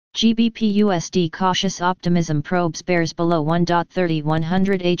GBP USD cautious optimism probes bears below 1.3100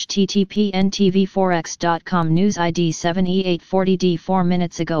 http ntv4x.com news ID 7E840D 4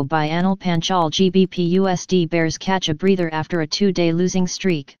 minutes ago by Anil Panchal. GBP USD bears catch a breather after a 2-day losing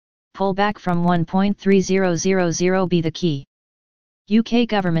streak, pullback from 1.3000 be the key. UK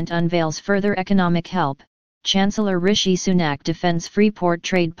government unveils further economic help, Chancellor Rishi Sunak defends free port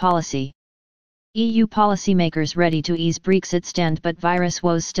trade policy. EU policymakers ready to ease Brexit stand but virus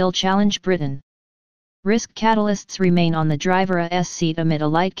woes still challenge Britain. Risk catalysts remain on the driverâ seat amid a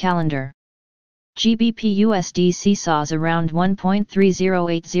light calendar. GBP USD seesaws around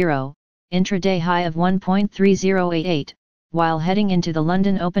 1.3080, intraday high of 1.3088, while heading into the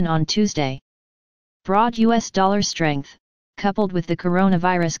London Open on Tuesday. Broad US dollar strength, coupled with the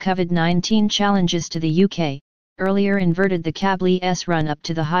coronavirus COVID-19 challenges to the UK, earlier inverted the Cableâ's run up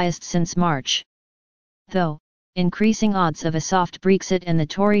to the highest since March. Though, increasing odds of a soft Brexit and the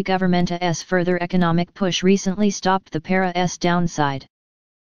Tory governmentâ's further economic push recently stopped the paira's downside.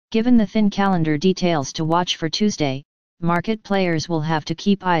 Given the thin calendar details to watch for Tuesday, market players will have to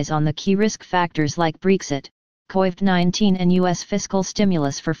keep eyes on the key risk factors like Brexit, COVID-19 and US fiscal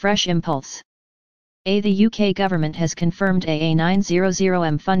stimulus for fresh impulse. The UK government has confirmed a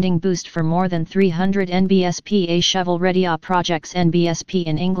 900M funding boost for more than 300 NBSP shovel-ready projects NBSP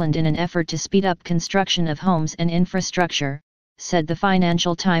in England in an effort to speed up construction of homes and infrastructure, said the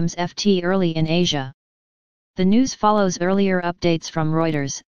Financial Times FT early in Asia. The news follows earlier updates from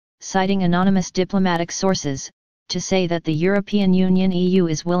Reuters, citing anonymous diplomatic sources, to say that the European Union (EU)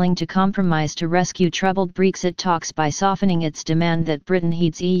 is willing to compromise to rescue troubled Brexit talks by softening its demand that Britain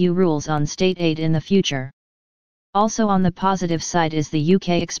heeds EU rules on state aid in the future. Also on the positive side is the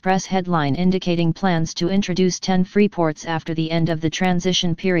UK Express headline indicating plans to introduce 10 free ports after the end of the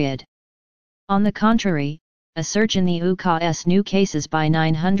transition period. On the contrary, a surge in the UK's new cases by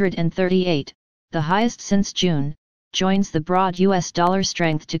 938, the highest since June, joins the broad US dollar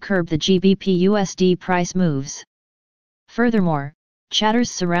strength to curb the GBP USD price moves. Furthermore, chatters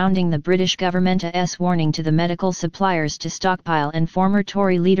surrounding the British governmentâ's warning to the medical suppliers to stockpile and former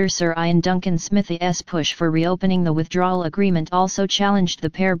Tory leader Sir Ian Duncan Smith's push for reopening the withdrawal agreement also challenged the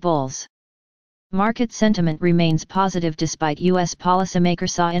pair bulls. Market sentiment remains positive despite US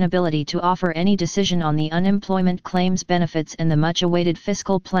policymakers' inability to offer any decision on the unemployment claims benefits and the much-awaited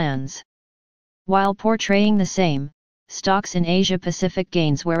fiscal plans. While portraying the same, stocks in Asia-Pacific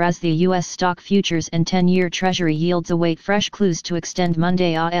gains whereas the U.S. stock futures and 10-year Treasury yields await fresh clues to extend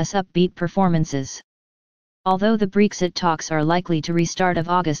Monday's upbeat performances. Although the Brexit talks are likely to restart of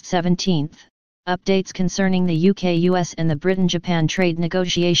August 17, updates concerning the UK-US and the Britain-Japan trade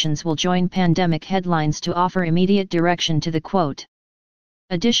negotiations will join pandemic headlines to offer immediate direction to the quote.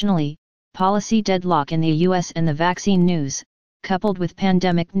 Additionally, policy deadlock in the US and the vaccine news, coupled with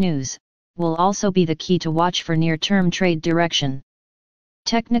pandemic news, will also be the key to watch for near-term trade direction.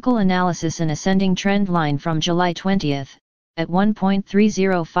 Technical analysis: an ascending trend line from July 20, at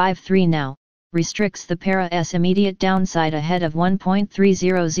 1.3053 now, restricts the paira's immediate downside ahead of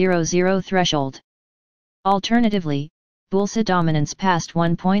 1.3000 threshold. Alternatively, Bulsa dominance past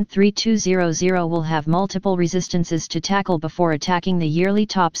 1.3200 will have multiple resistances to tackle before attacking the yearly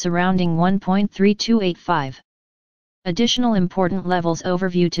top surrounding 1.3285. Additional important levels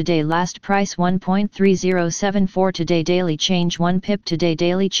overview: today last price 1.3074, today daily change 1 pip, today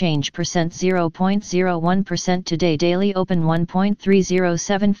daily change percent 0.01%, today daily open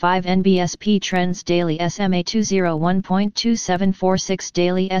 1.3075, NBSP trends daily SMA 20 1.2746,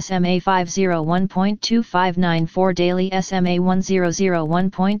 daily SMA 50 1.2594, daily SMA 100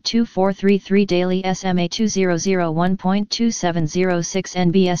 1.2433, daily SMA 200 1.2706,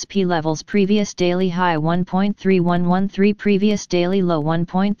 NBSP levels: previous daily high 1.311, previous daily low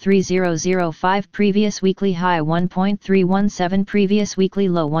 1.3005, previous weekly high 1.317, previous weekly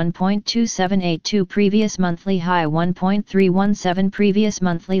low 1.2782, previous monthly high 1.317, previous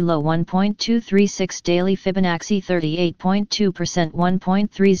monthly low 1.236, daily Fibonacci 38.2%,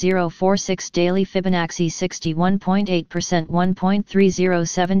 1.3046, daily Fibonacci 61.8%,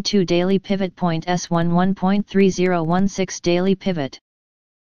 1.3072, daily pivot point S1 1.3016, daily pivot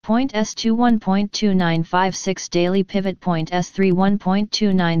point S2 1.2956, daily pivot point S3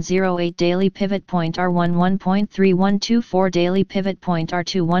 1.2908, daily pivot point R1 1.3124, daily pivot point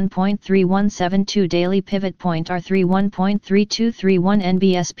R2 1.3172, daily pivot point R3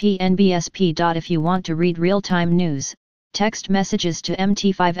 1.3231, NBSP. If you want to read real-time news, text messages to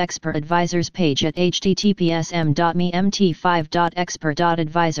MT5 Expert Advisors page at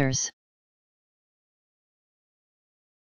https://m.me/mt5.expert.advisors.